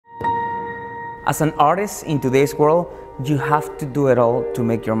As an artist in today's world, you have to do it all to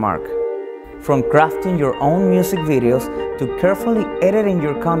make your mark. From crafting your own music videos to carefully editing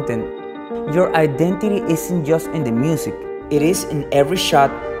your content, your identity isn't just in the music, it is in every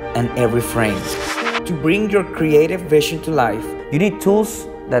shot and every frame. To bring your creative vision to life, you need tools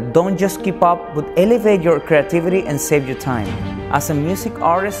that don't just keep up but elevate your creativity and save you time. As a music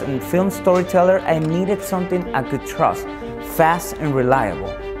artist and film storyteller, I needed something I could trust, fast and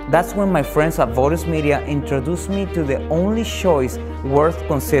reliable. That's when my friends at Vodus Media introduced me to the only choice worth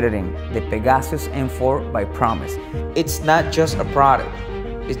considering, the Pegasus M4 by PROMISE. It's not just a product,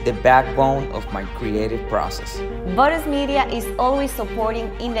 it's the backbone of my creative process. Vodus Media is always supporting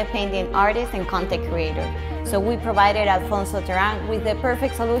independent artists and content creators. So we provided Alfonso Terán with the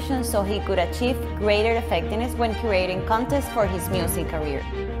perfect solution so he could achieve greater effectiveness when creating content for his music career.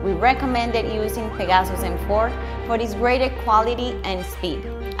 We recommended using Pegasus M4 for its greater quality and speed.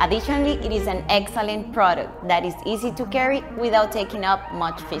 Additionally, it is an excellent product that is easy to carry without taking up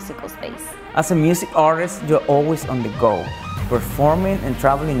much physical space. As a music artist, you're always on the go, performing and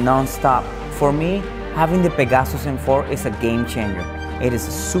traveling non-stop. For me, having the Pegasus M4 is a game changer. It is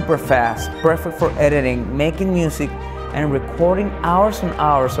super fast, perfect for editing, making music, and recording hours and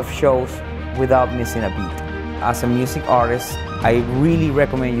hours of shows without missing a beat. As a music artist, I really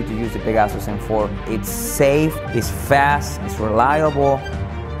recommend you to use the Pegasus M4. It's safe, it's fast, it's reliable.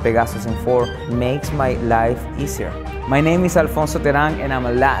 Pegasus M4 makes my life easier. My name is Alfonso Terán and I'm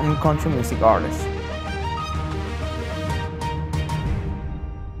a Latin country music artist.